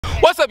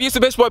What's up,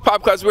 YouTube? Bitch Boy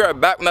Pop Cuz. We are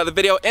back with another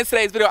video. In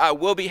today's video, I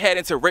will be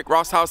heading to Rick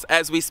Ross' house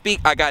as we speak.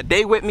 I got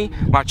Day with me.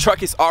 My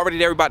truck is already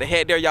there. We about to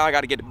head there, y'all. I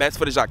got to get the best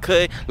footage I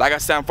could. Like I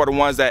said, for the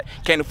ones that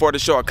can't afford the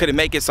show, I couldn't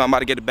make it, so I'm about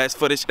to get the best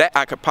footage that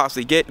I could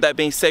possibly get. That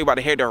being said, we about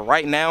to head there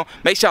right now.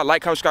 Make sure y'all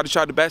like, comment, subscribe to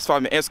try the best.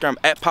 Follow me on Instagram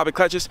at Poppy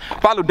Clutches.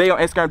 Follow Day on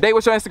Instagram. Day,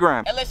 what's your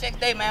Instagram? LSX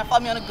Day, man.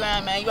 Follow me on the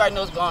gram, man. You already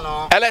know what's going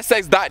on.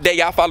 LSX.Day.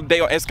 Y'all follow Day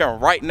on Instagram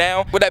right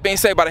now. With that being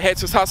said, about to head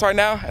to his house right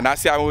now, and I'll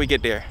see y'all when we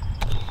get there.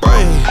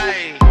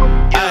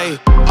 Hey,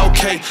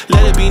 okay,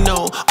 let it be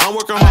known. I'm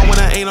working hard when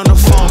I ain't on the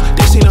phone.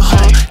 This ain't a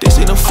home, this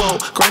ain't a phone.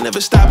 Grind never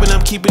stopping,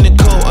 I'm keeping it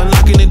cold.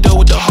 Unlocking the door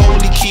with the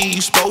holy key.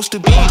 You supposed to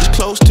be this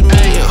close to me,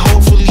 and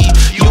hopefully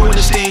you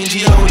understand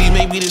G.O.D.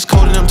 Maybe this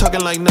cold and I'm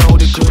talking like no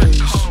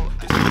degrees.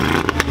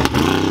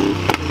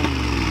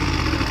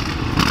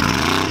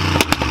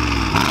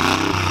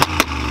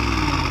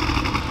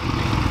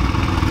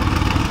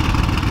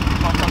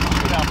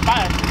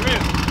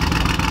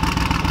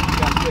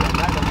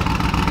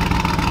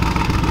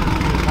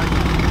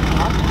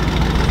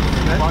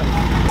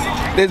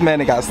 This man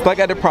got stuck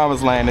at the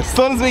promised land. As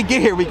soon as we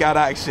get here, we got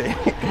action.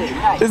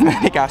 This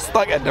man got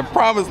stuck at the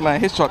promised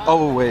land. His truck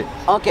over with.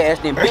 Okay, that's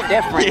then bit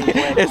that frame.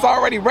 It's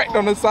already wrecked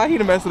on the side. He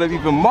done messed it up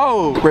even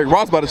more. Rick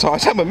Ross about to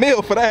charge him a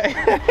meal for that.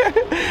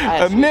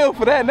 A meal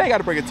for that. And they got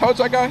to bring a tow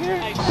truck out here.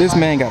 This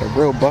man got a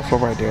real buffalo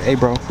right there. Hey,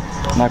 bro.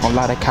 I'm not gonna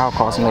lie, that cow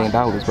cost $1 million,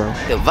 bro.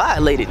 It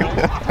violated me.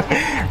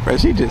 Bro,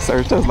 she just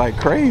searched us like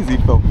crazy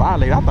for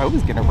violating. I thought we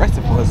was getting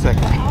arrested for a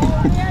second.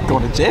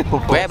 Going to jail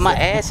for a Grab my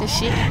ass and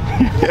shit.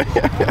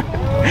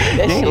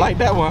 You ain't like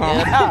that one, huh?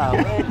 Yeah, nah,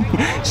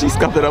 man. She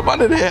scuffed it up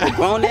under there.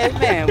 Grown ass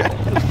man.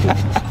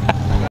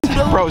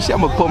 Bro,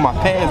 I'm gonna pull my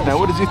pants down.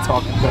 What is you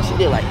talking about? She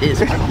did like this.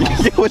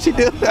 What she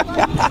did?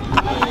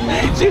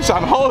 She was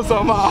trying to hold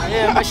something out.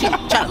 Yeah, but she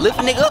trying to lift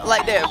a nigga up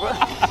like that, bro.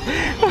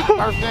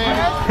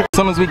 As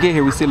soon as we get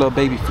here, we see a little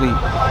baby fleet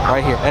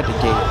right here at the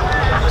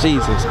gate.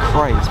 Jesus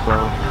Christ,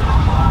 bro.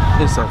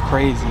 This is so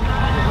crazy.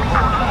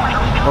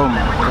 Oh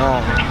my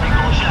God.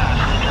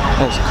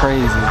 That's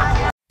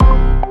crazy.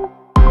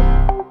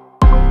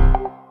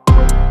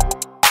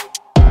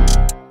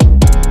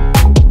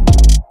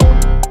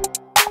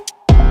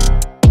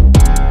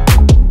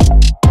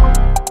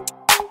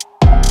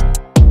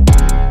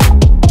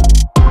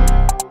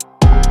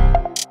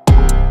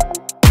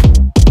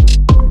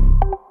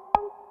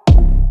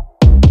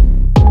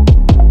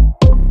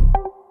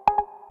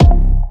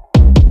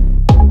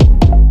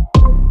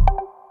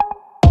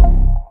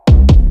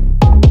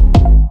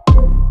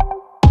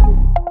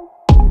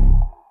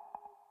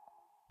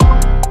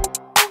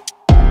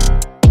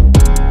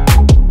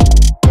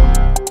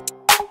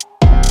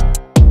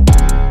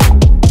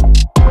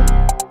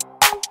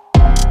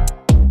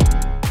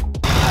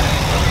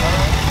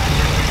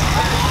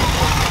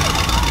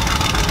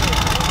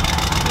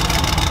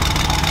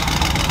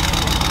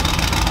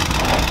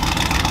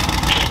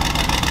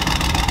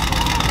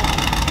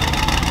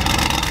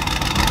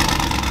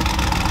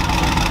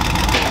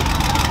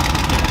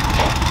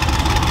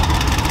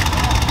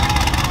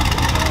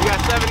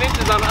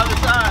 On the other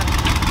side.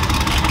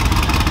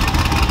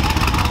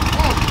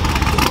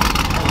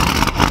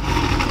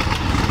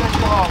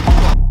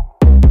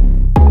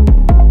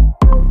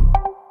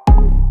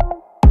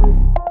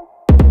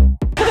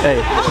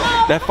 Hey,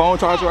 that phone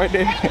charger right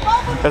there,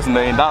 that's $1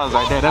 million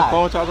right there. That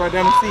phone charger right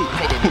there on the seat,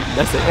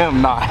 that's an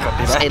M. Nah.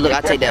 Hey, look, I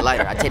take that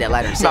lighter. I take that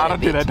lighter. Nah,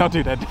 don't do that. Don't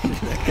do that.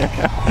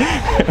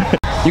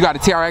 You got a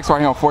TRX right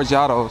here on 4G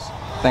Autos.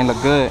 Thing look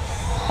good.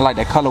 I like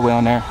that colorway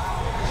on there.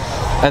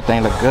 That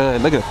thing look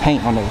good. Look at the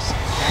paint on this.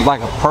 It's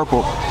like a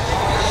purple.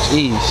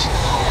 Jeez,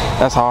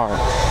 that's hard.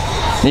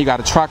 Then you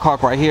got a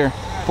Trackhawk right here,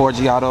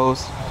 4G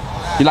Autos.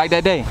 You like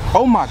that Day?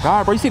 Oh my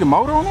God, bro, you see the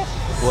motor on it?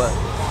 What?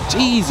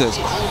 Jesus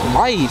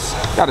Christ.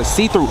 Got a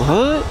see-through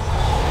hood?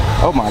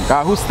 Oh my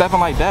God, who's stepping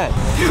like that?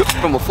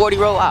 From a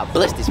 40-year-old, I'll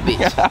bless this bitch.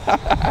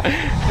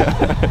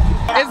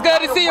 It's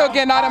good to see you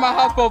again. Not in my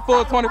house for a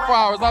full 24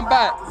 hours. I'm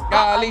back.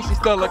 God, at least you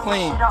still look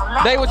clean.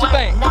 Day, what you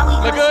think?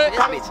 Look good?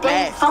 This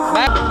bitch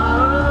nasty.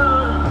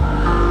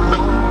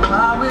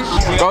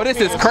 Bro, this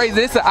is crazy.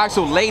 This is an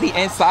actual lady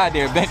inside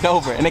there bent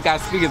over and they got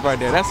speakers right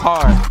there. That's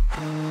hard.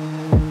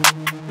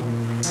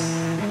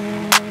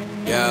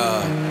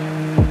 Yeah.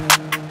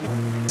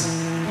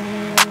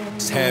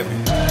 It's heavy.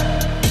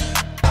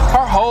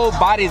 Her whole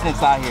body's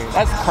inside here.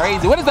 That's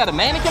crazy. What is that, a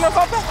mannequin or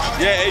something?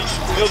 Yeah, it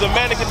was a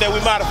mannequin that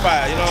we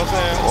modified, you know what I'm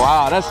saying?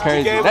 Wow, that's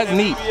crazy. That's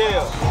neat.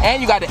 And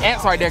you got the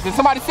ants right there. Can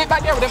somebody sit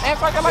back there with them ants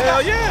right there like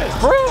that? Hell yeah.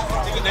 For real?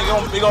 They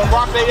gonna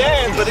rock their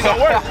ass, but they gonna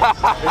work.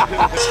 100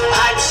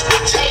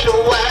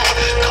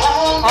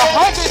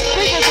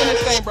 speakers in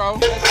this thing,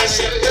 bro.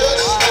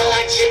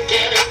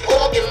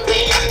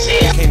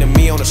 Came to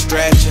me on a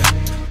stretcher.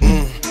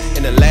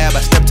 In the lab, I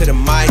step to the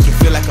mic and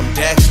feel like I'm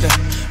Dexter.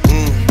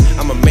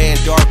 I'm a man,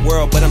 dark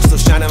world, but I'm still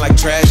shining like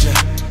treasure.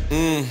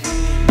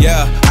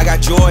 Yeah, I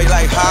got joy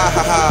like ha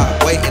ha ha.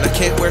 Wait, and I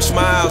can't wear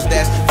smiles,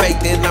 that's fake.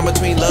 Then I'm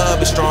between love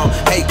and strong.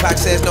 Hate clock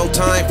says no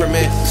time for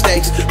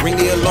mistakes. Ring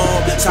the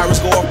alarm, sirens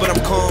go off, but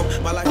I'm calm.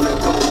 My life.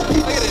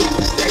 Look at it.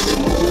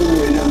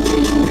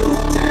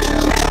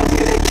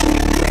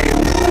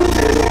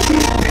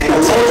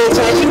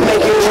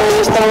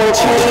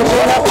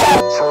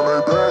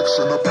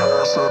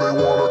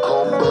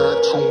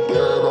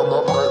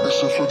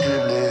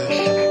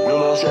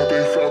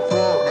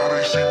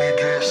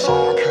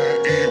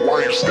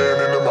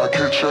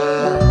 chit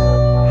chat.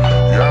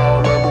 Yeah, I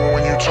remember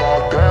when you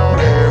talk down,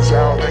 hands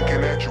out,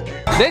 thinking that you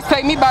get. This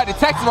take me by the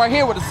Texas right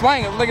here with the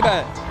swingers. Look at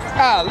that.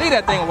 God, leave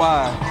that thing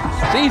wide.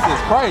 Jesus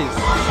Christ.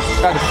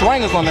 Got the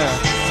swingers on there.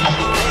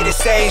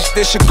 This age,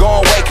 this should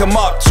go and wake him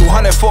up.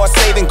 200 for a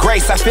saving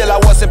grace, I feel I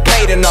wasn't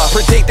paid enough.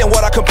 Predicting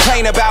what I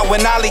complain about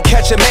when Ollie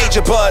catch a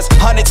major buzz.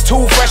 Hundreds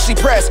too freshly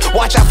pressed,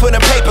 watch out for the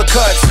paper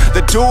cuts.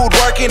 The dude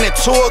working, the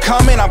tour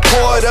coming, I'm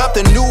poured up,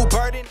 the new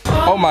burden.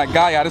 Oh my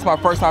God, y'all, this is my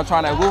first time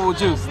trying that woo-woo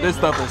juice. This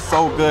stuff is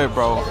so good,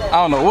 bro. I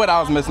don't know what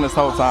I was missing this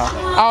whole time.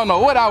 I don't know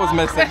what I was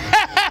missing.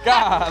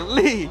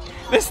 Golly.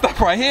 This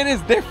stuff right here is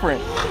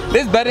different.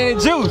 This better than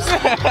juice.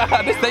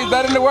 This tastes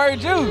better than the word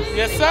juice.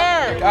 Yes,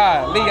 sir.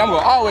 God, Lee, I'm gonna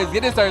always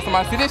get this every time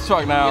I see this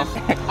truck now.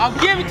 Yes, I'll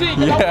give it to you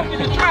because I want you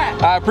to try.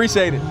 I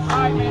appreciate it. All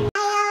right, man.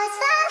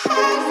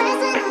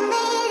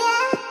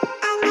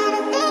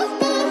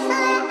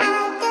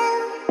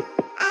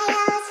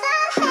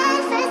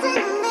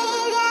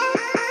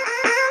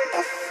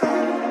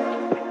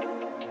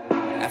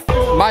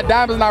 My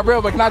diamond's not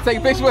real, but can I take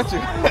a picture with you?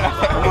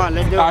 Come on,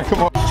 let's do it. All right,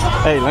 come on.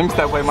 Hey, let me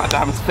step away. My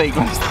diamond's fake.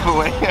 Let me step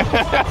away.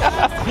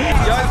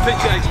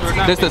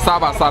 This is the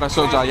side by side I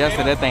showed y'all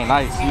yesterday. That thing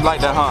nice. You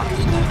like that, huh?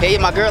 Hey,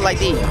 my girl like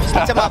these. She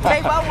talking about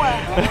pay for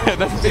one.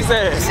 That's what she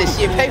said. She said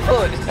she pay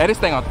for it. Hey, this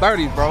thing on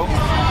 30s, bro.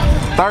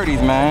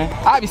 30s, man.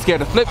 I'd be scared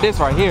to flip this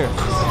right here.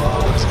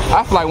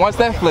 I feel like once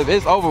that flip,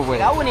 it's over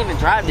with. I wouldn't even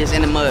drive this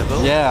in the mud,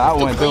 bro. Yeah, I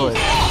wouldn't do it.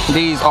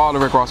 These all the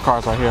Rick Ross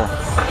cars right here.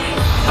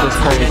 It's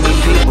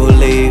crazy. People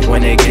leave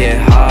when they get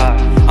hot.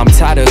 I'm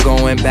tired of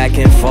going back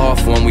and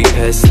forth when we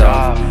pissed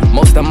off.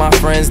 Most of my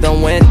friends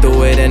done went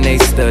through it and they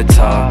stood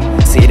tall.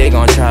 See, they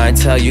gon' try and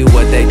tell you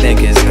what they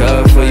think is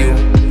good for you.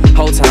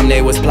 Whole time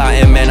they was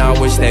plotting, man, I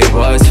wish they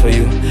was for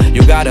you.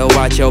 You gotta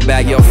watch your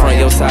back, your front,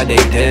 your side, they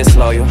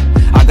disloyal.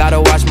 I gotta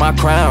watch my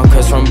crown,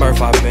 cause from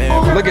birth I've been.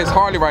 Look at his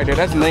Harley right there.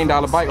 That's $1 million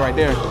bike right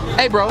there.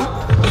 Hey, bro.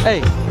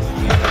 Hey.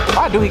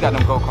 Why do he got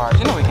them go-karts?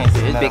 You know he can't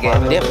fit This big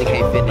ass definitely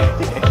can't fit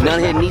there. None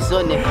of his knees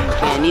or neck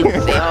can't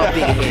either. They all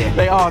big here.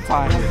 They all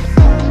tiny.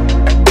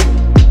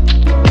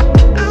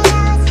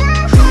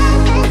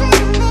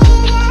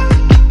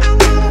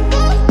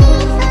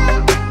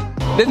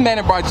 This man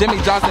that brought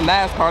Jimmy Johnson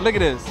NASCAR. Look at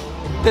this.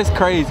 This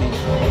crazy.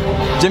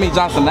 Jimmy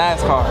Johnson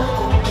NASCAR.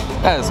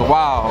 That is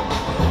wild.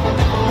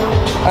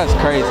 That's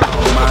crazy.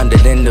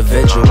 Minded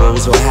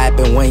individuals. What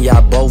happen when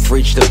y'all both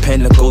reach the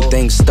pinnacle?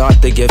 Things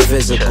start to get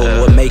physical.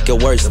 What make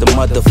it worse? The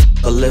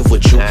motherfucker live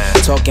with you.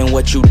 Talking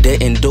what you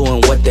didn't do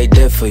and what they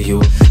did for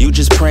you. You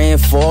just praying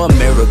for a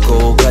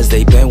miracle, cause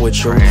they been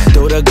with you.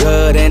 Through the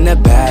good and the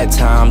bad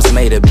times,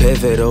 made it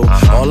pivotal.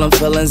 All them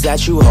feelings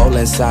that you hold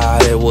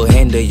inside, it will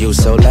hinder you,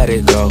 so let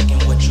it go.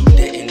 What you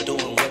didn't do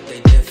and what they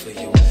did for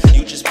you.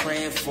 You just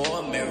praying for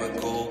a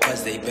miracle,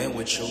 cause they been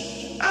with you.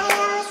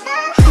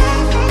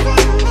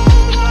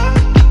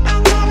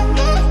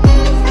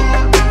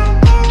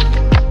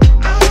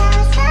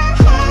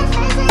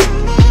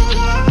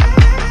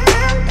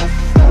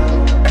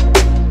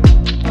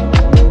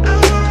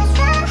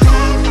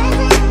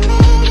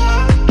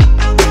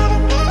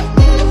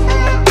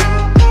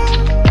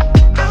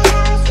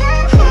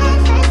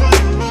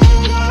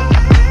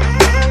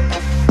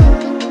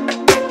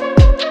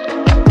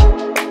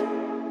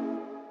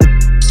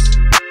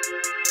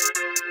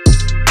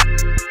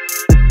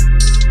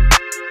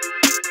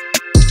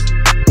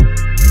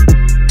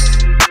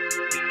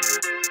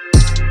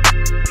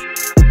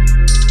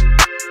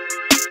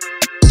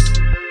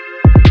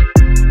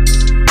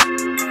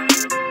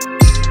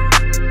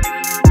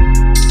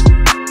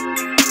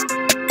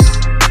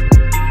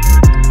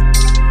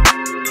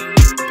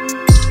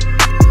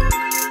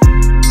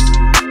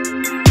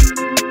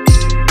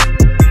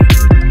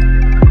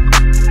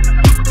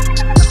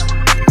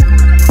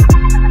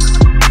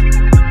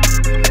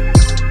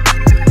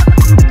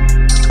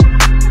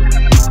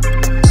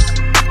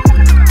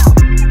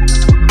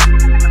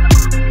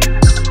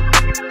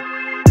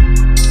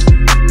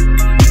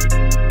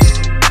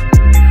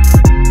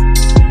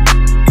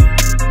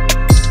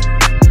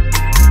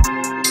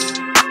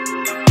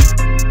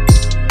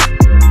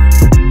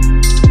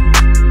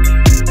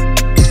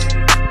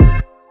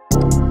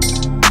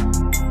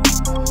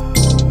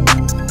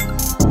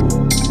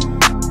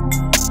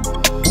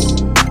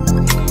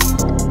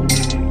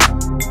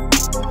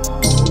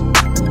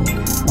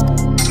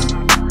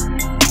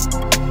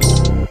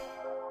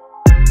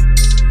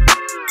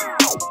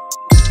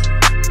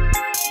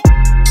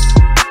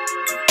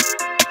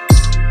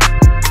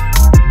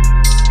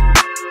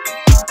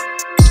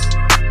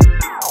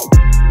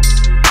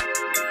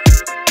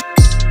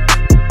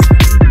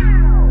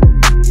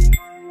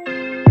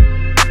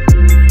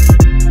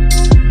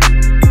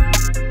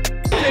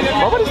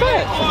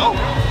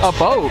 A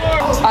boat?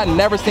 I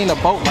never seen a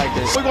boat like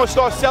this. We're gonna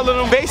start selling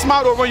them. Base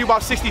model will run you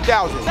about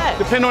 60,000.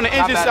 Depending on the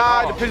engine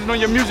side, depending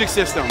on your music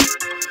system.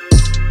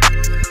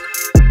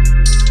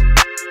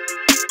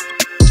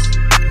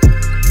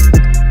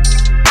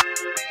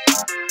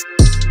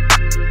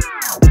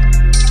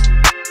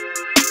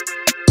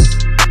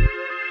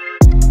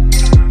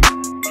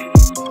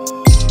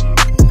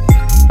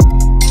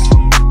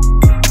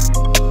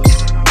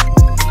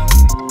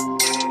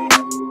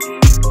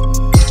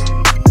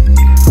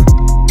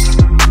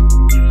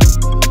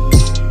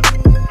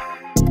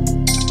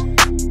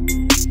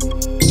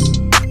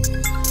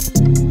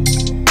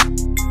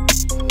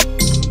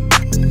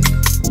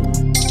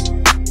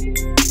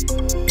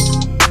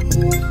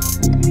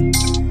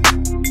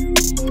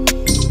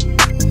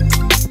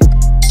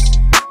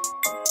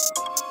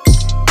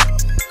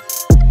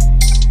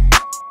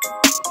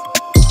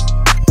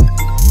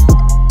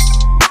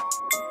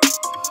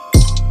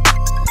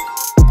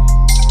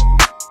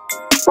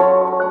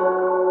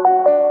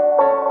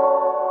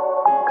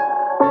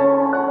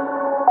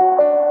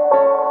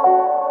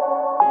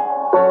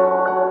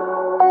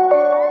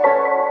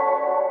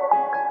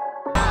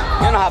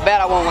 Y'all know how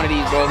bad I want one of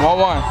these, bro. Want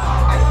one?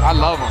 I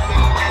love them.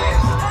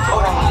 I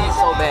want one of these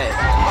so bad.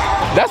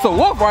 That's a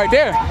wolf right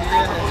there.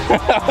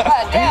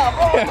 God damn,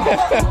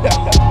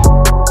 bro.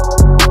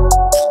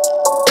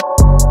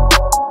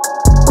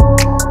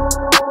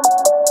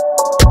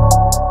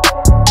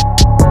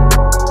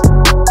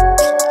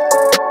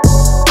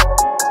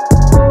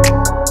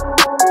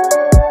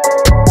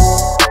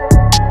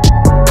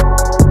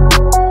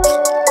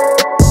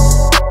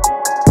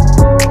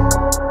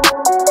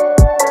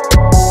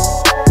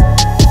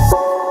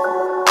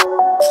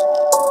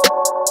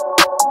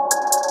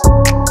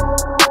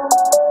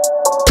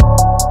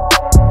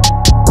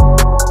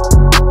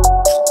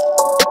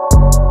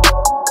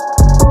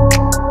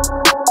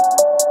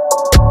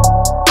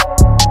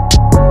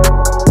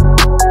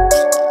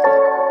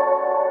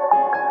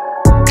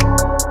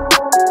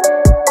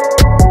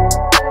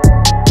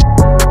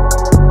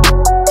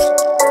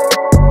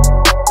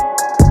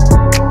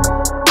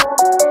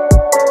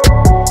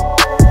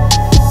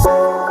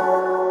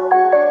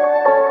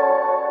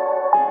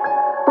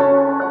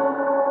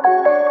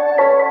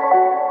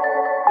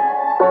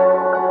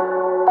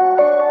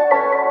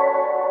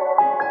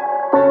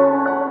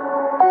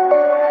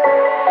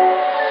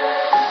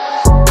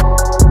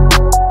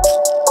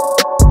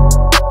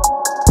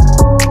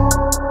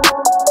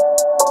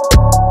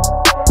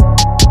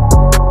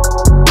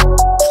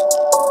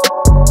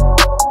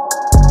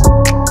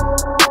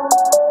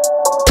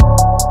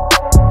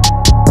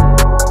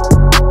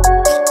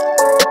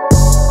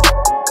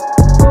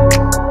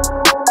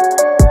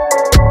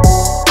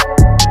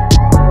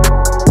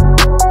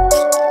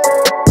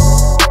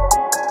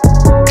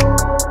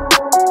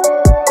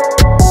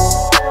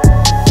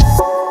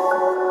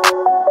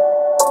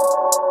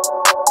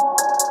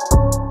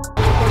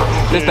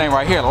 This thing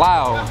right here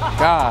loud.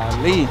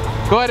 Golly.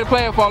 Go ahead and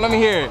play it for him. Let me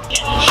hear it.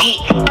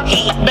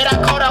 Bet I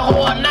caught a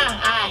whore now.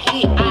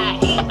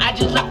 I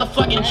just left the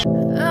fucking.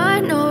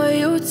 I know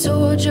you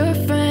told your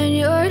friend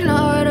you're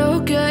not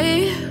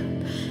okay.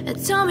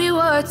 And tell me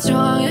what's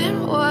wrong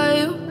and why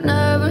you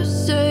never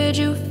said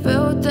you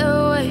felt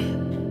that way.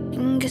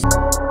 And guess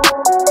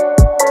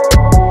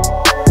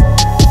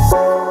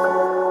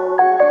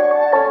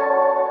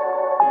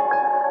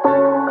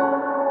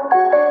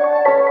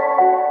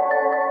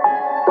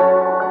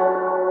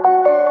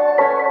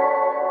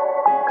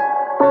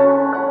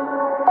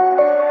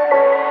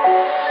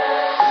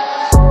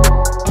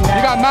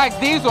Max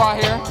Diesel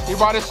out here. He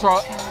brought his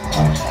truck.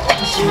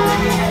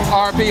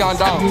 RP on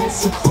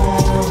Donks.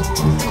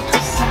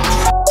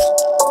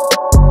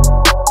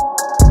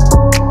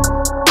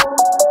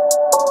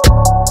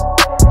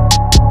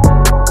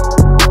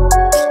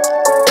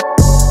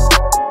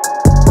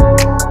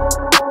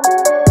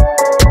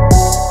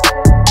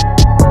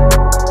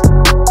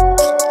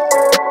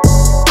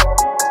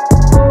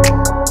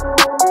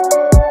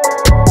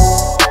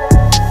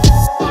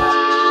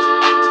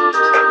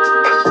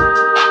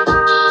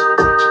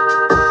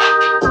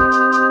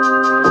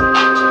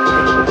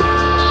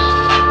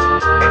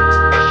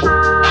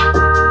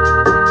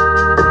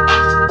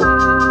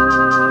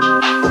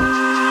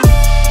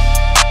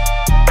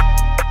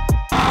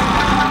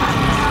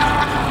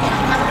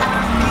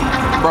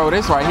 Bro,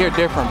 this right here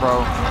different,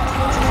 bro.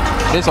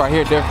 This right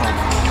here different.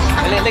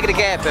 And then look at the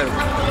gas pedal.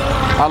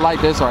 I like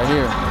this right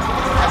here.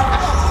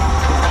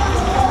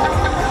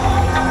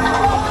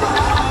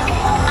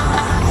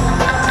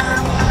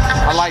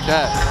 I like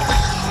that.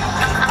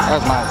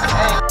 That's nice.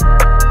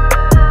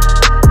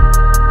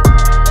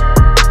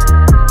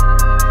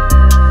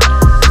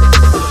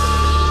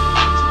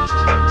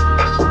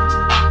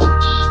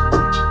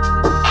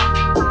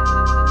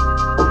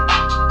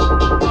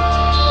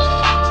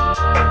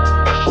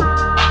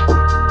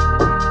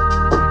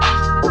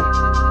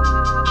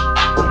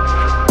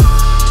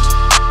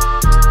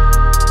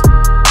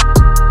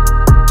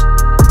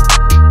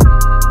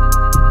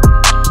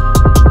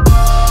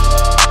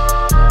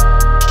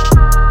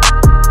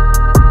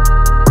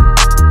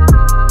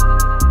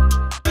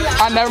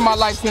 I never in my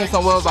life seen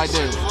some wheels like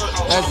this.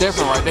 That's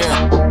different right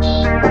there.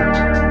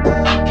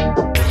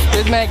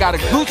 This man got a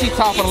Gucci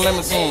top on the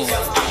limousine.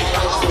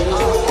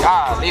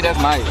 Golly, that's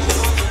nice.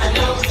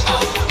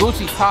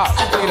 Gucci top,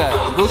 look at that.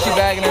 Gucci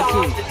bag in there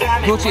too.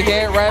 Gucci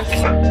headrest.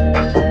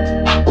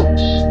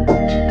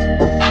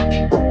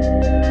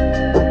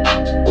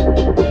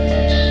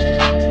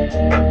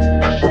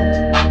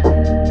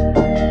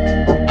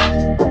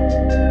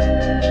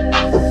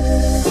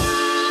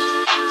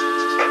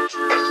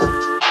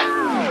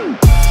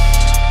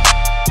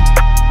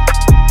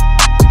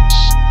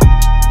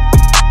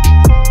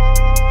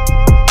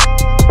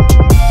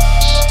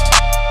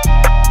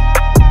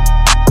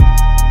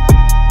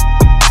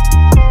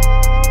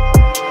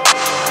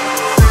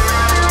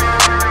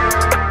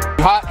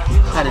 Hot?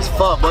 Hot as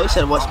fuck, boy. You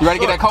said what's You ready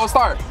to get that cold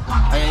start?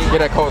 Get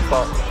that cold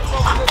start.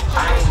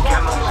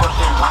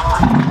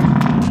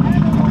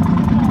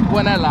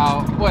 Wasn't that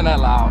loud? Wasn't that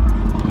loud?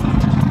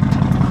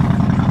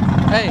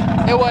 Hey,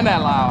 it wasn't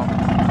that loud.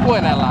 It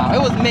wasn't that loud. It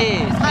was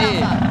mid.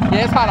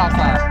 Yeah, it's hot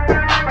outside.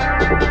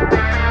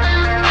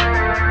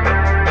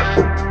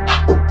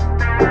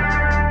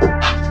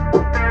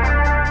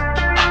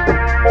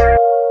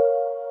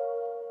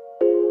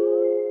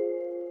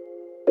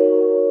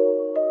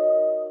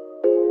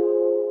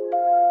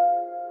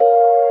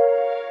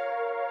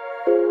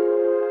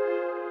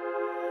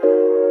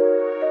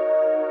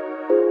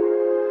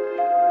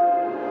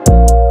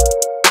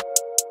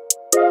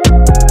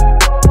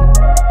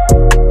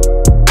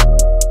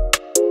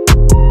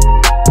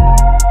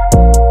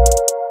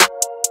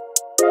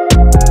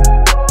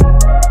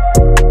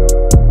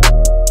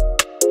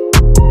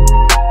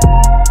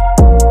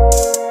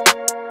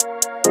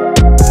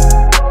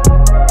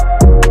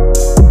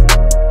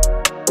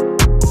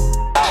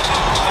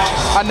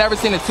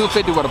 seen a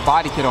 250 with a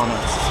body kit on it.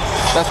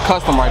 That's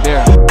custom right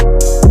there.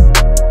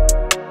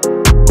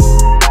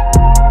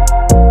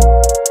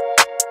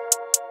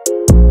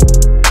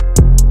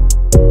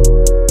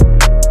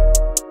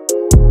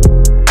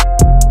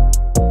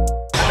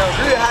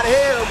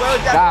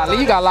 Golly,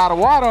 you got a lot of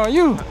water on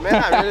you. Man,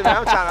 not really, man.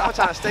 I'm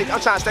trying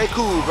to stay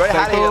cool, bro. It's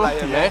hot here like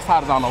that, man. Yeah, it's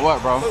hot as I don't know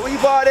what, bro. Where you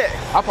parked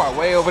at? I parked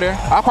way over there.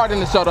 I parked in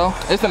the show though.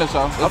 It's in the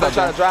show. I'm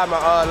trying to drive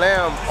my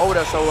lamb over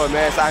there somewhere,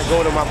 man, so I can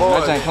go to my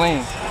boys. That ain't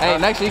clean. Hey,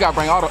 next year you gotta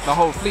bring all the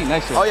whole fleet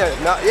next year. Oh yeah,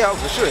 yeah,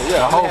 for sure. Yeah,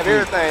 the whole have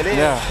everything there.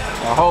 Yeah,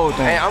 the whole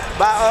thing. Hey, I'm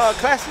by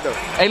classic though.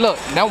 Hey, look,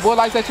 them wood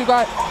lights that you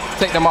got,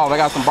 take them off. I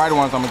got some brighter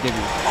ones I'm gonna give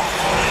you.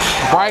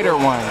 Brighter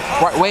ones,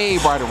 way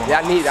brighter ones.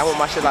 Yeah, I want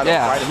my shit like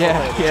that.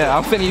 Yeah.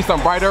 I'm sending you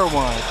some brighter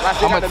ones.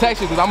 I'm gonna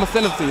text you because I'm gonna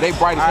send them to you. They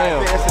bright as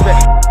hell.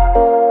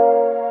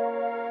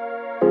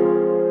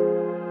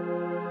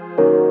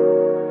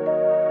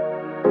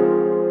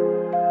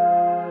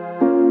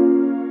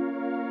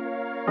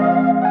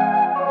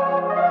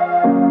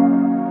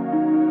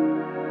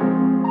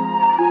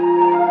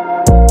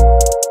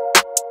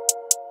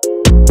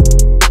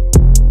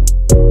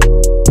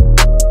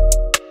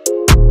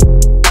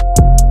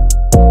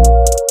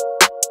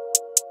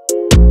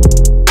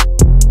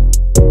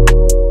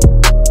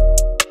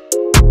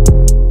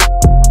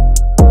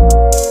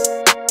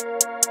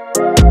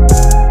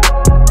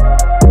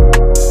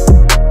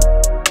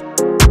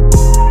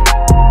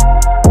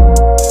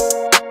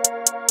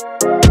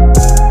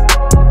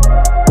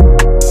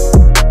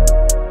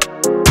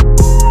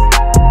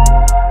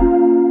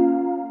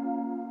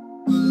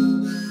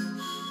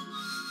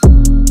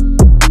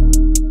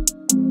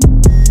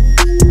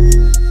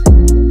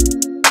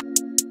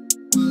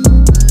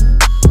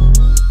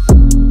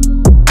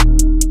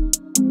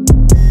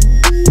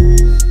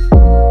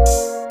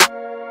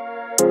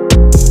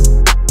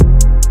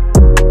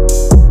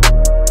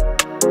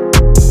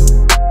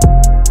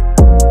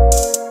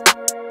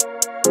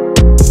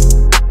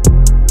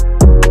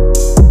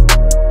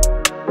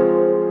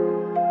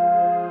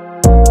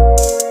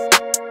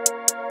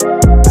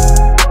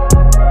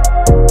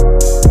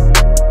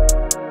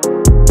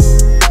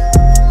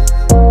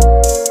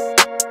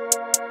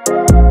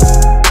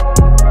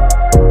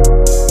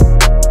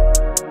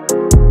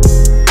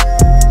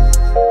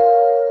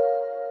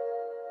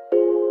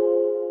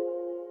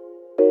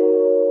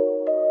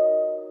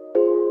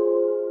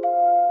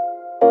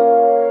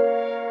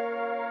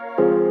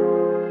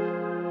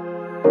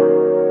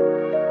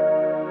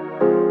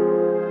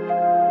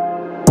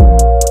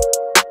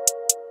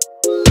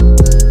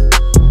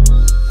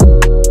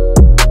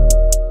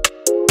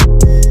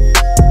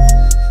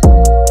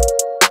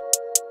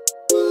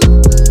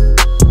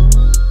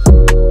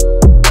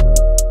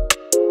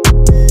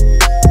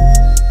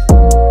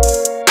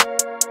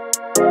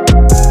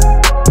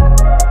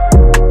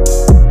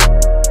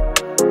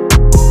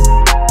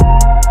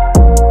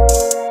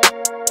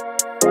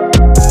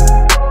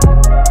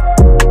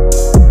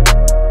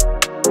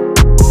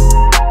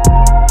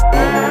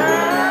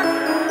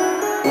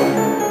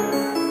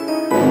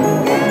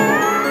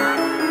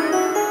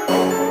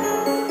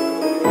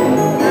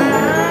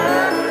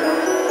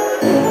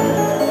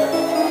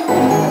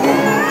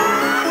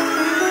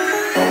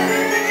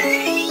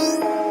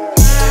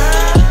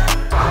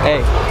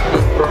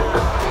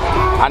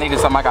 I needed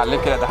something I got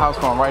lifted at the house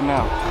from right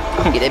now.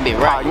 Get that bit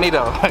right.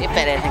 Cognito. That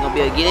fat ass ain't gonna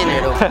be able to get in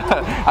there though.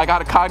 I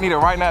got a Cognito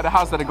right now at the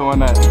house that'll go in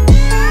that.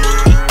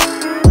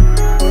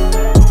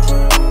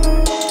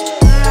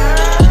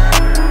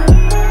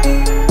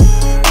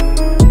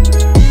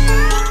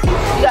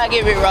 You gotta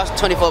get Rick Ross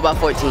 24 by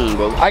 14,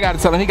 bro. I gotta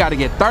tell him he gotta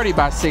get 30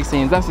 by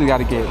 16. That's what he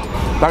gotta get.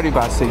 30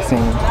 by 16.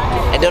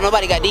 And don't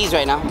nobody got these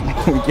right now.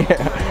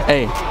 Yeah.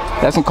 Hey,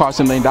 that's gonna cost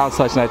 $1 million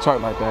touching that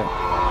chart like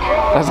that.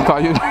 That's gonna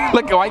cost you.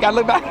 Look, why you gotta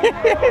look back?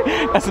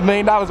 That's $1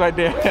 million right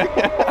there.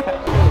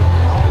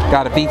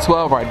 Got a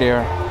V12 right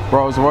there.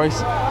 Rolls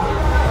Royce.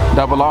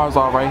 Double R's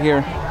all right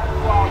here.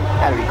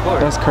 Gotta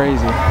record. That's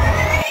crazy.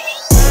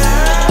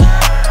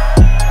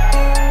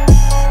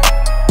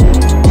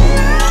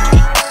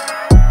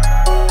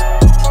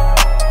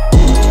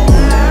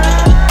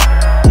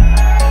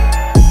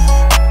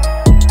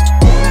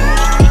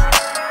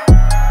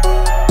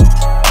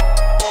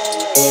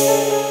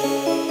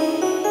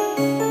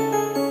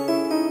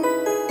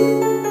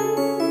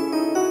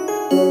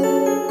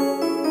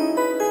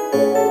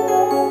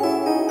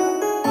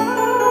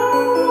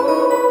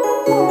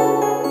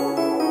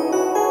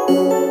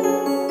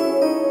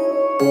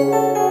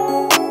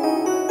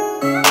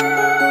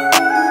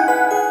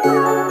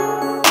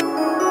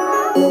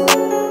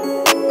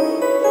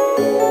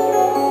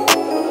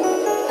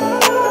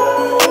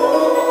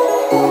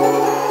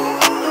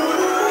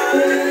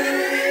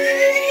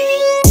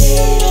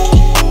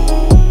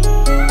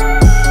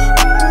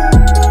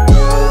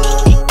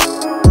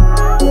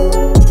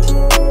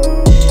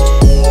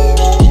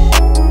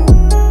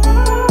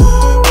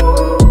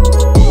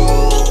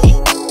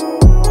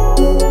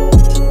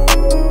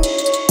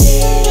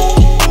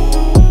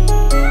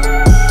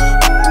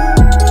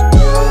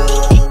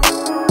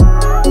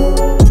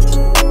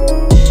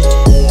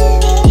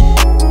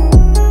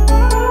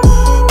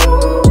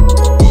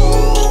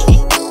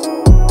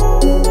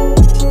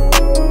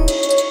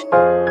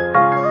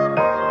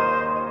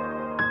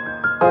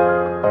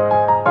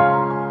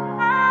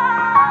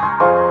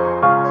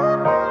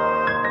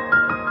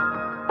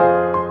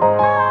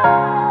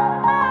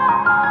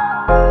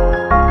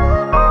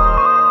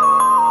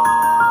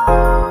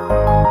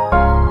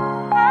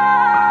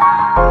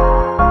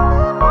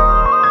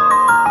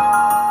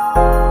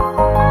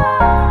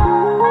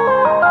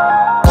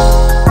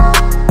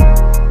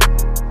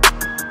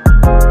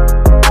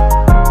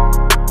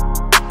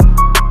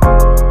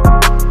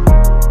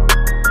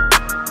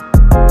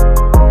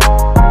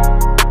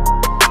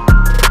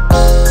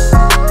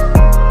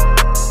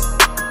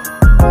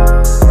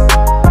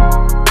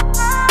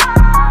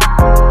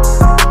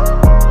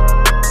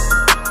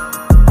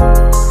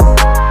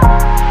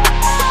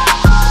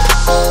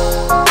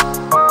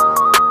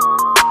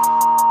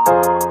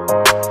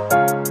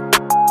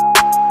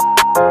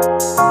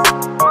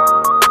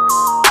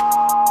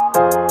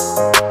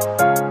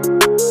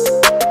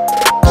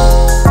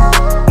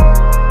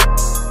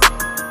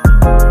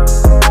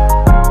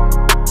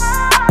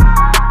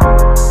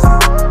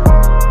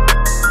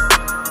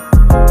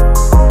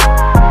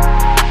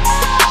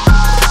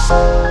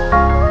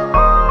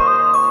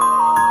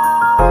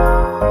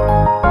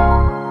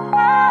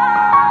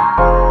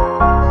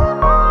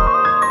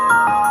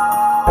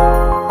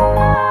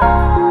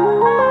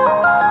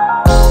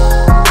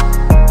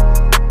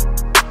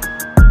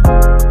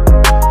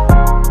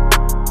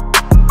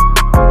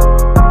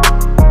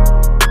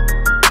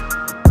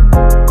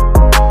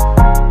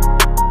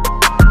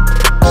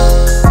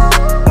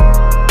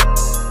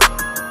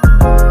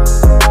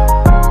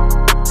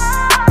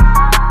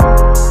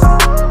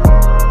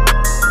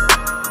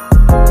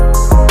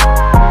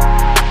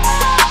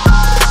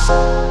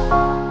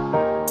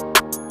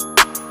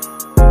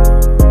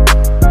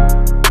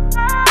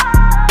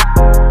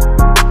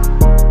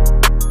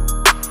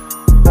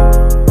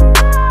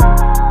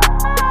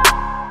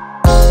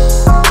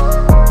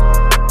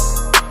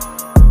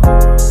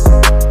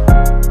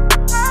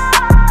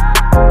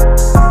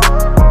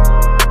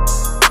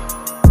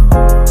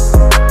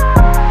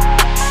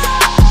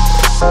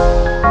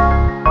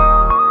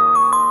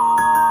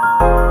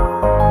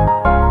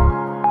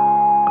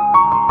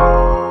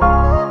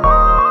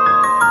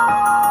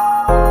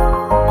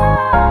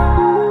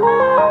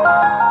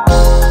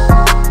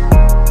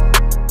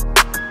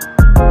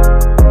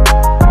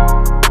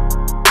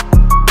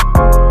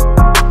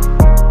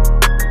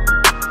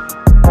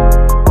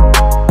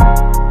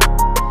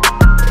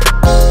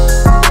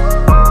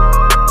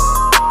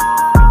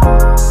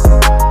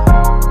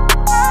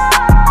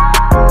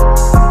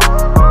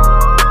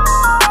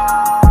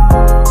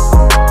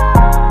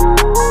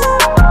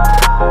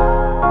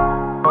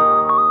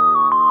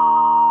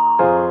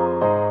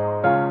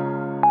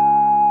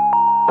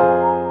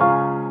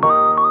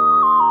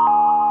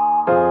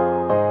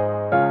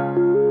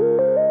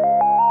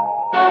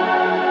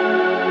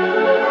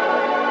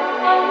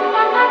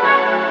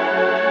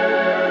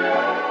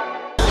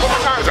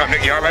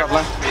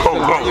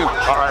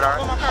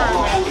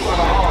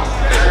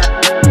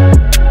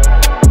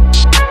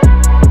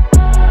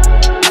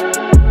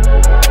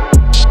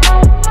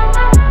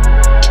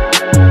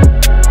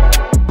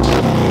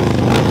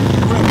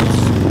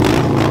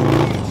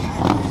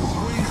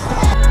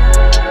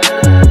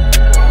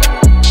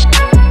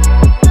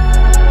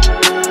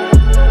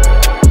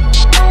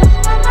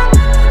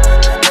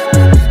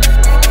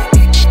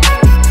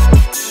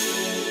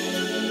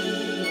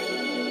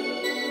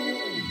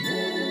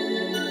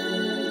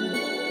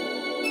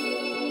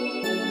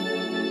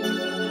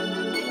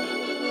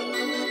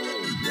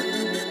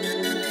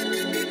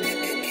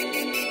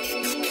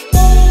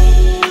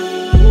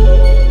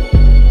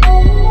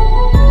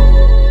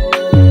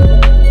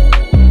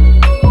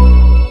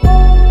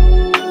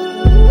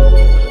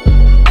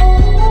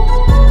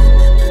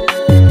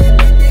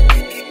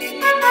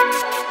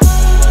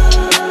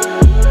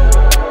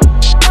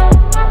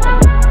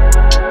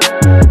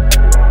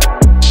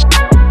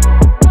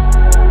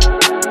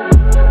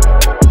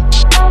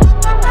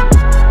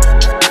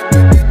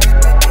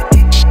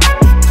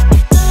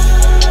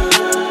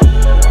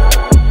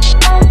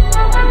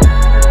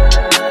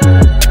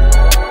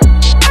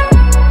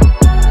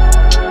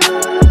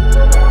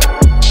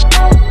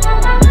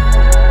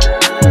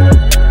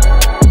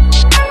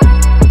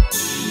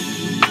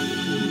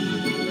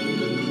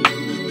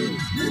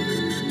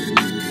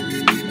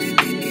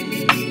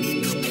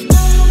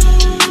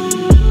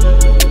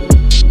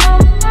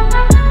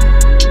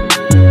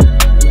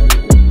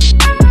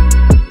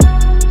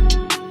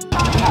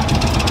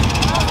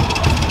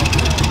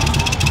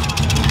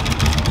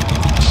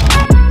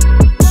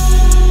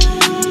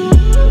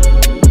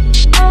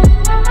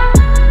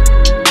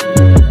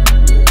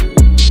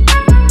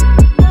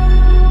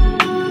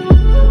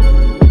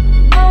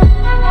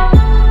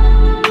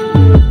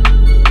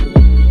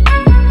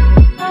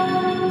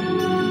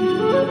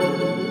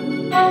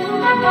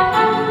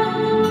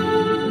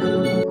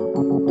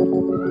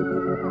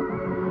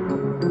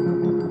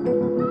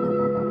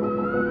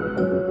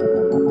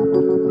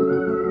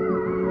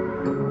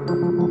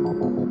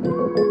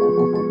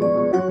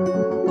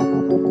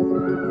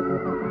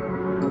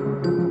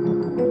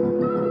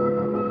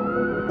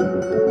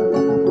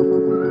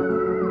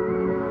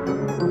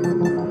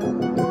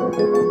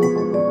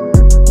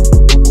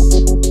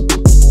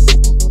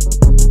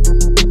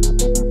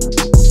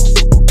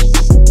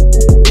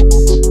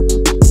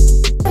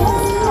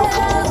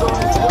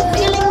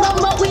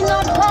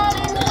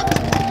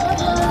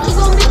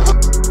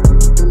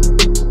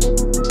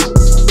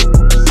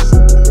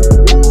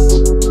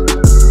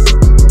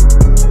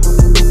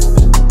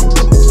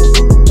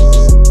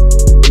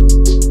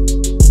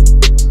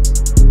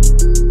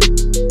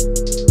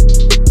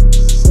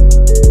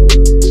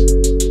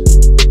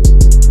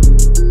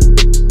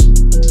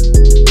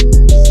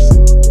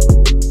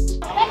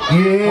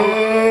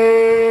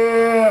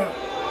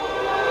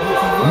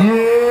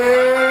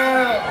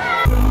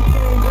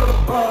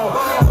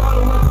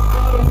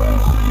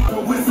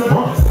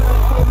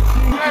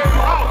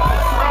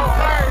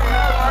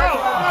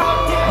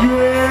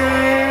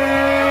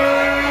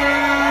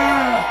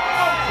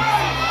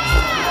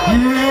 We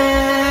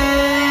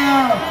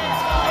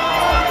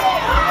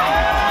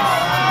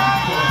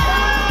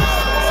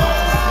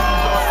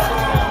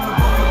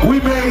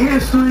made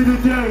history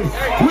today.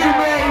 We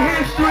made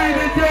history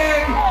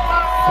today.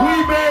 We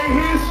made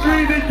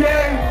history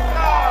today.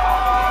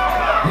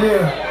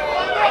 Yeah.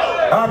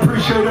 I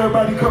appreciate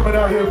everybody coming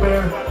out here,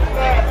 man.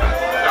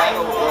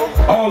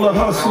 All the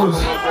hustlers.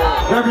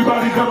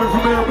 Everybody coming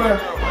from everywhere.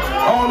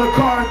 All the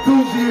car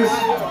enthusiasts.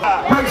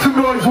 Make some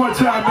noise one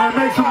time, man.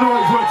 Make some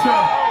noise one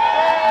time.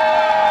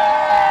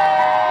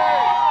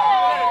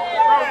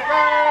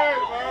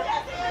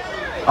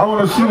 I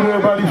want to salute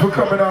everybody for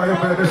coming out here,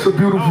 man. It's a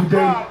beautiful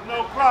day.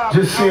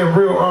 Just seeing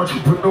real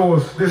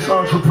entrepreneurs. This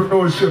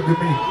entrepreneurship to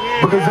me.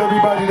 Because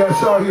everybody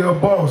that's out here a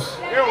boss.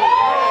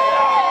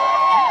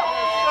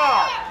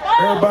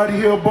 Everybody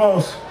here a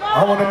boss.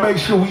 I want to make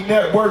sure we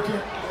networking.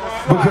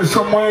 Because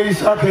some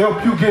ways I can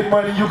help you get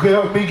money, you can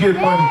help me get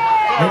money.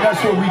 And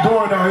that's what we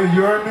doing out here,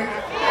 you heard me?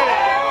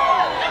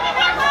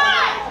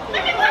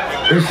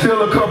 There's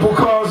still a couple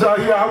cars out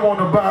here I want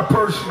to buy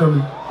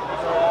personally.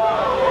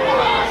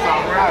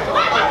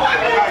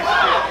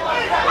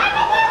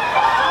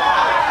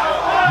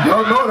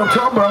 Y'all know what I'm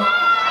talking about.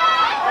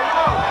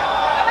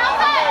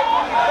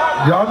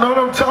 Y'all know what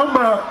I'm talking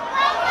about.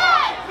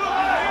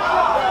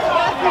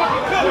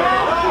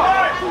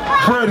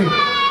 Freddie,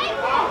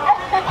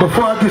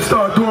 before I can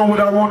start doing what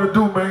I want to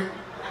do, man,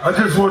 I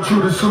just want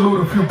you to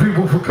salute a few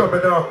people for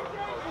coming out.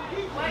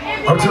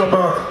 I'm talking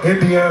about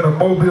Indiana,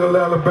 Mobile,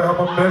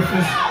 Alabama,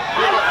 Memphis,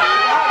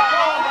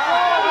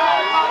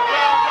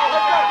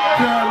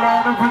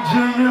 Carolina,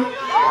 Virginia,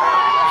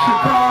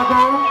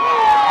 Chicago,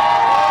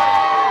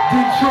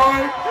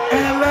 Detroit,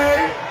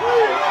 LA,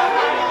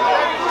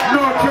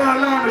 North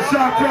Carolina,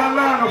 South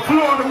Carolina,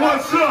 Florida,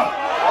 what's up?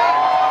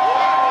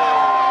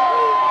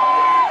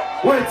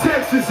 Where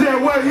Texas at?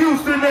 Where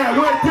Houston at?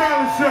 Where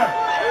Dallas at?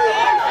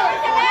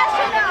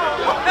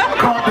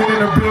 Compton in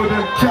the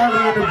building,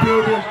 Cali in the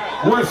building,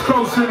 West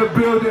Coast in the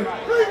building.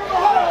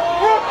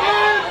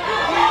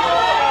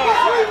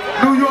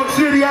 New York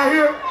City out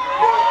here?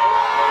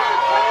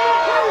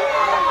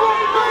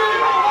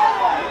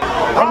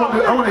 I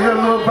want to hear a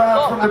little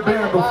vibe from the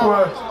band before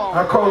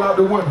I call out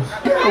the winners.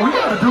 Yeah, we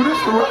got to do this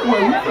the right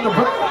way. We finna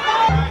vibe.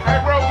 Hey,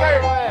 Rose.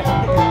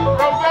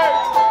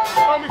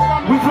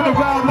 We finna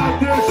vibe like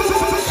this.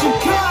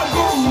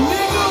 Chicago,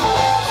 nigga.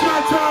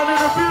 Chi-town in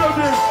the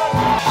building.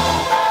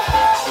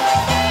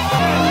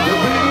 The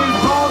biggest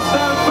boss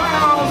that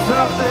bounce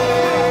up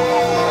there.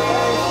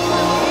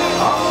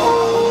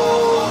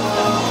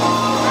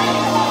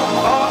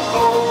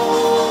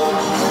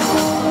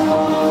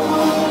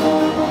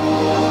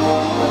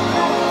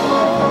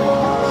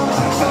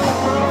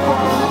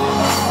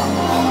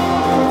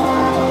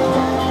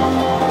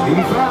 He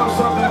found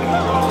something.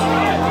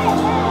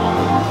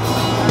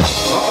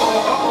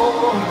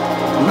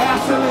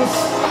 Masterless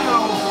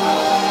sounds.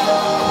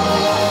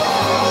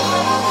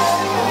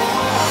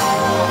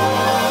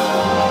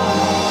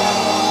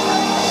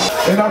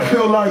 And I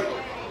feel like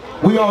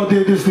we all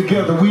did this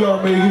together. We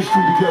all made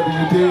history together,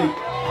 you dig?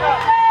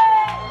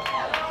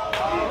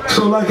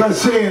 So like I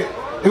said,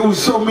 it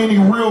was so many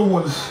real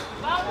ones.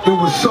 It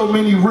was so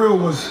many real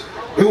ones.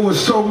 It was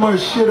so much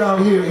shit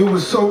out here. It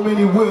was so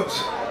many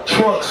whips,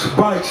 trucks,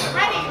 bikes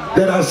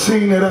that I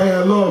seen that I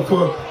had love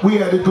for. We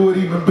had to do it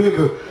even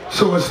bigger.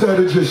 So instead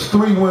of just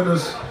 3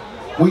 winners,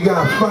 we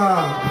got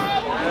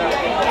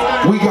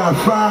 5. We got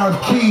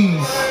 5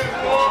 keys.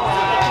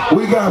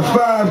 We got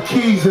 5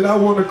 keys, and I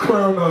want to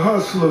crown the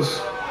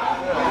hustlers.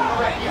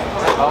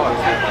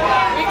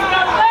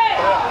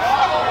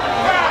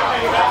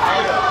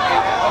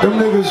 Them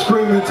niggas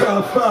screaming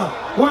top 5.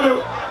 What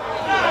a...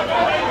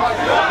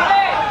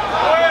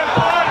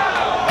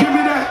 Give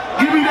me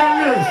that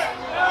list.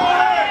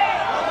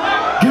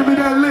 Give me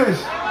that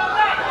list.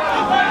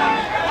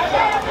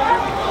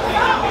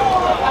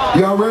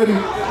 Y'all ready?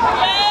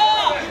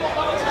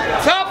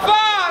 Top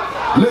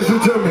 5. Listen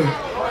to me.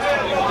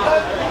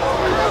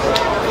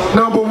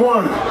 Number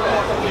 1,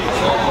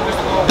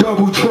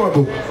 Double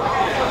Trouble.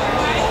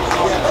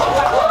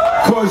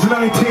 For his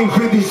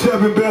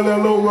 1957 Bel Air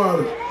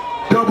Lowrider.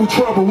 Double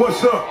Trouble,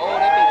 what's up?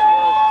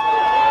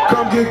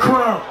 Come get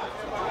crowned.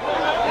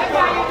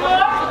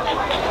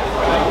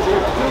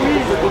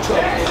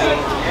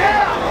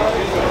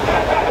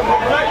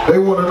 They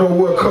want to know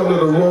what color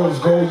the rose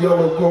gold,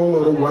 yellow gold,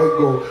 or the white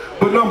gold.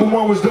 But number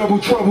 1 was Double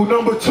Trouble.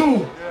 Number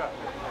 2.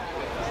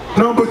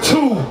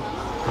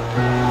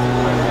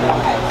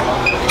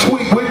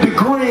 Tweet with the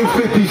green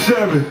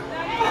 57.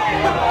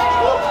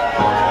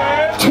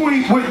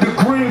 Tweet with the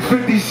green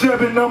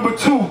 57, number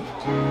 2.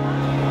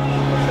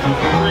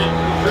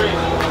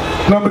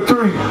 Number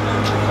 3.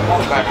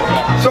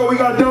 So we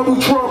got Double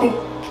Trouble.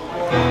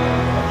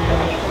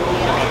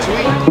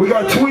 We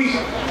got Tweet.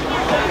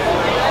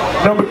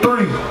 Number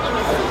 3.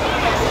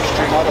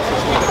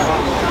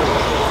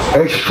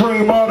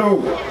 Extreme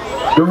Auto.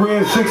 The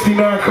red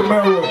 69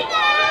 Camaro.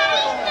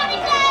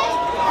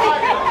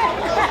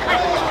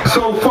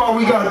 So far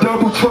we got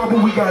Double Trouble,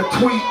 we got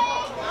Tweet,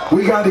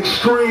 We got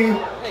Extreme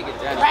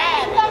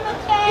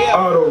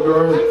Auto,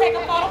 girl. Take a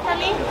photo for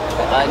me.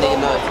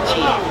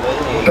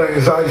 Thing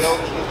is ice.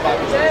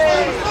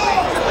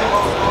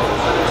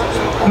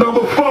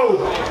 Number 4.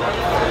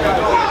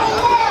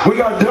 We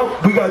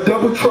got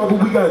Double Trouble.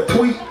 We got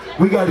Tweet.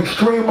 We got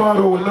Extreme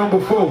Auto and number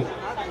 4.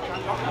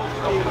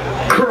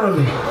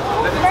 Curly.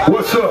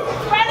 What's up?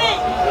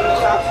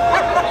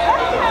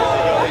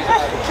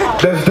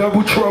 That's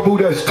Double Trouble.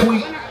 That's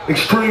Tweet.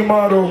 Extreme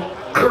Auto.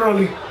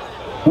 Curly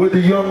with the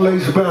young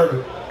lace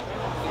bagger.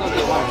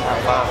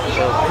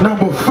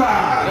 Number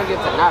 5.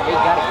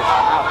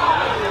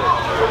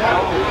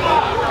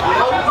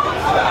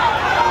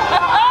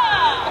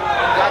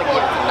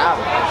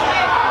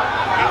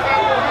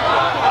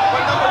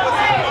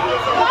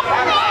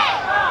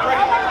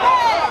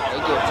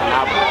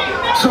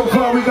 So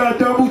far we got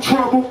Double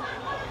Trouble,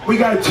 we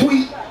got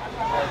Tweet,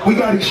 we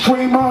got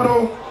Extreme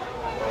Auto,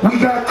 we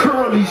got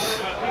Curly's,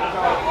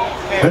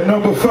 and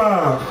number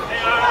 5,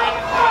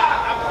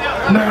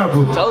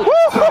 Nava. Top 5.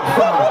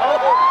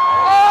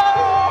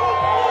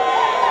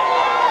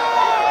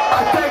 I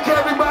thank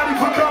everybody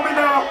for coming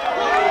out.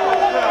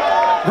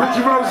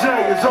 Richie Rose,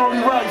 it's only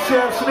right.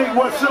 Sam Sneak,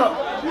 what's up?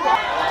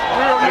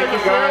 Thank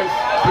you guys.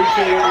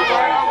 Appreciate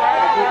everybody.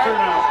 Good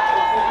turnout.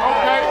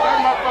 Okay, that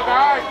motherfucker,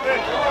 all right.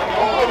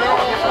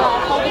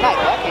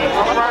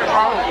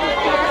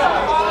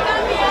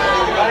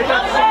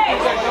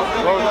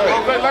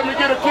 Let me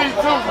get a key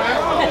too, man.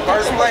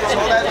 First place,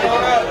 hold that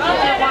joint up.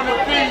 Get one of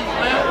the keys,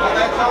 man. Hold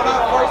that joint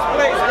up, first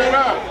place. Get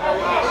up.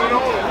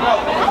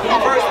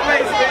 First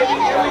place, baby.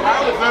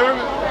 I deserve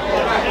it.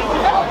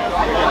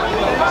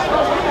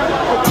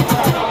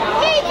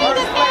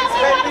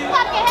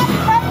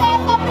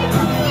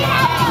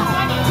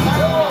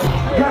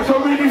 Got so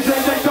many things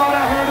they thought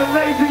I had a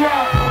lazy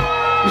eye.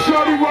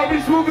 Shorty want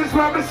me smooth as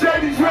my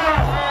Mercedes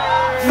ride.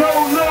 No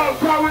love,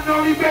 power,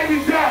 no these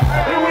babies die.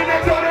 And when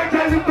they go that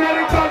crazy,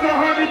 better cause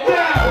 100,000.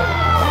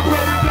 I'm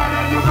ready down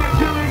and do my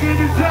killing in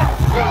his house.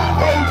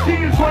 OG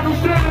is one who's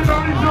standing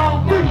on his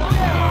own feet.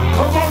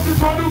 Emotions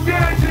one who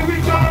gang, shit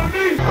we gon'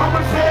 need. I'ma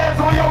hands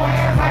on your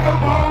ass like a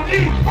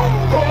bony.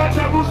 All I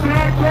double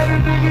stack, better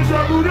niggas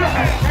double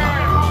that.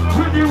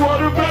 When you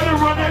want to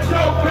better run that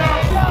dope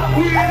out.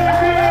 We in the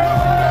here,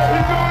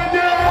 it's going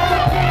down.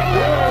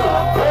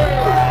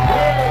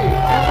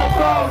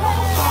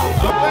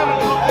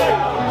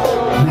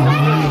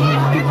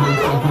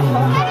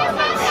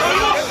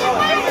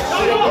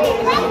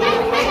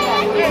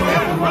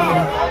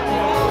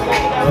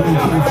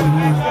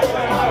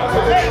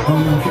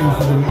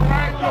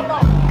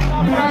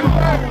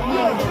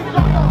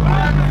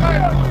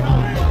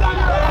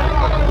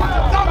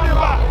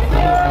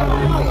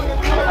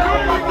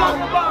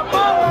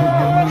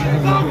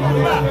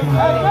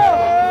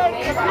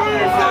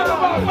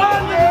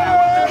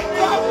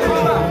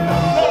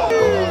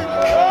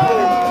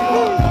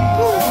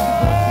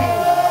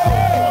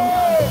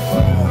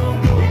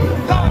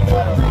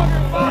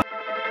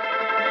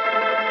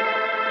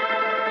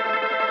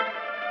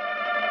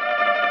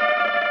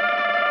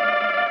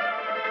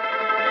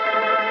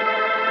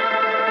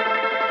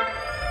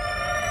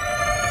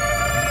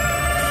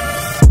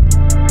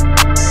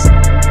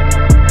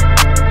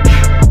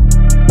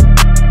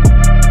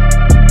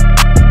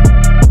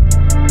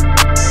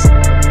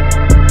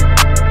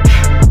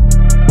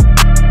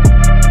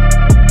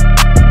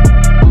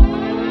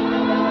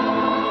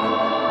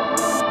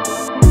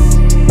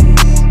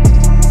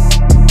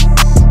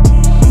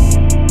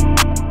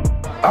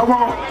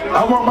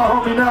 I want my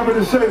homie Nava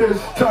to say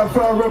this. Top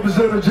 5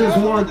 representative just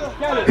won.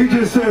 He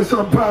just said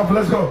something powerful.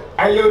 Let's go.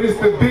 Hey, yo, this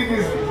the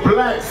biggest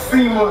black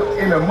SEMA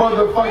in the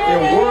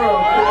motherfucking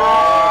world.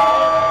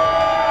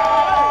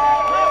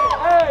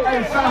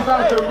 Hey, shouts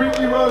out to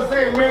Ricky Rose,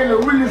 man, the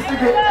realest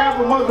nigga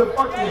ever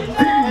motherfucking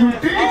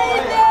D.U.D.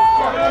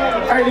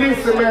 Hey,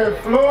 listen, man,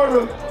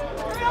 Florida.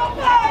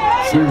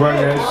 We run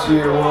that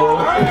shit, bro.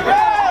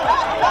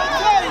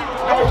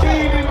 He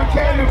ain't even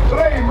came to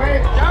play,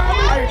 man.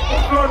 Hey,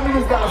 Florida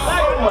niggas got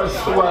so much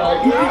swag.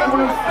 You think what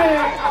I'm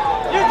saying?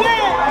 You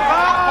did!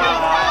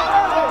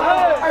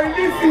 Hey,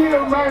 listen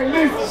here, man,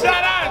 listen.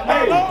 Shout out,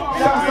 hey,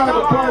 shouts out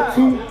to part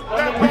 2.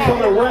 We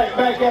coming right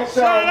back at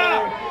y'all,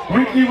 man.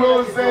 Ricky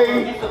Rose,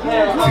 Taz,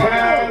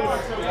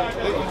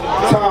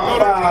 top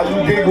 5. You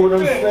dig what I'm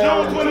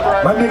saying?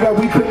 My nigga,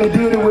 we couldn't have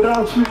did it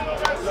without you.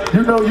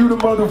 You know you the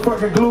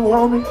motherfucking glue,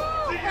 homie.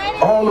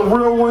 All the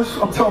real ones.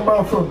 I'm talking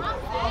about from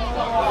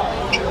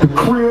the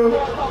crib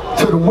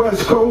to the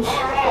West Coast,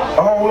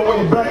 all the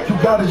way back. You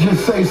gotta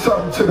just say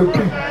something to the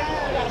people.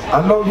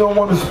 I know you don't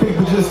want to speak,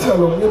 but just tell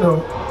them, you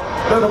know,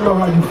 let them know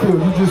how you feel.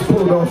 You just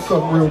pulled off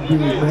something real big,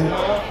 man.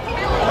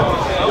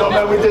 Yo,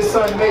 man, we did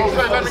something major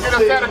for the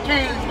city. I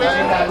mean,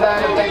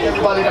 Atlanta, thank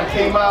everybody that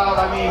came out.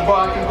 I mean, bro,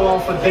 I can go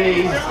on for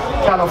days.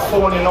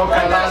 California, North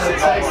Carolina,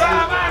 Texas,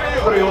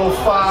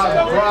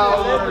 305,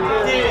 Broward.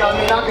 I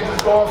mean, I can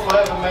just go on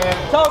forever, man.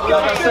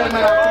 Like I said,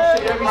 man, I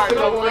appreciate every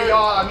single one of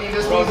y'all. I mean,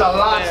 this means a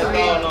lot to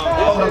me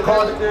from the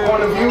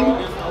point of view.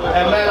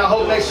 And, man, I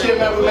hope next year,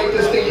 man, we make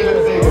this thing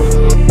even bigger.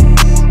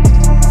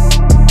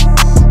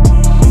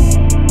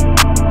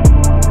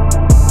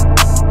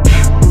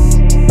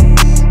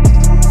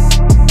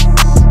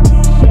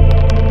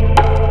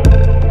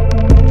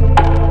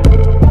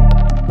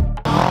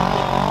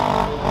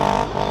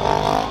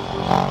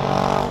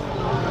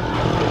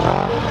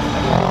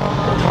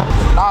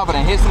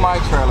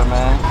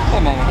 Hey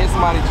man, hit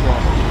somebody's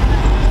truck.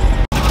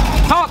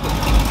 Talk.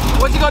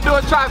 What you gonna do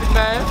in traffic,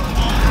 man?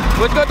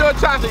 What you gonna do in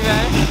traffic,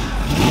 man?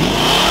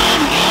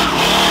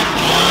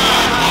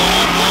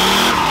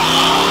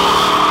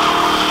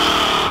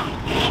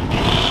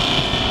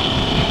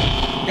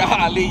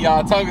 Golly,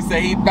 y'all. Toga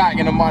said he back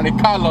in the Monte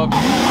Carlo.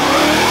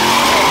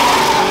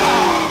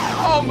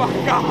 Oh my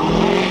God.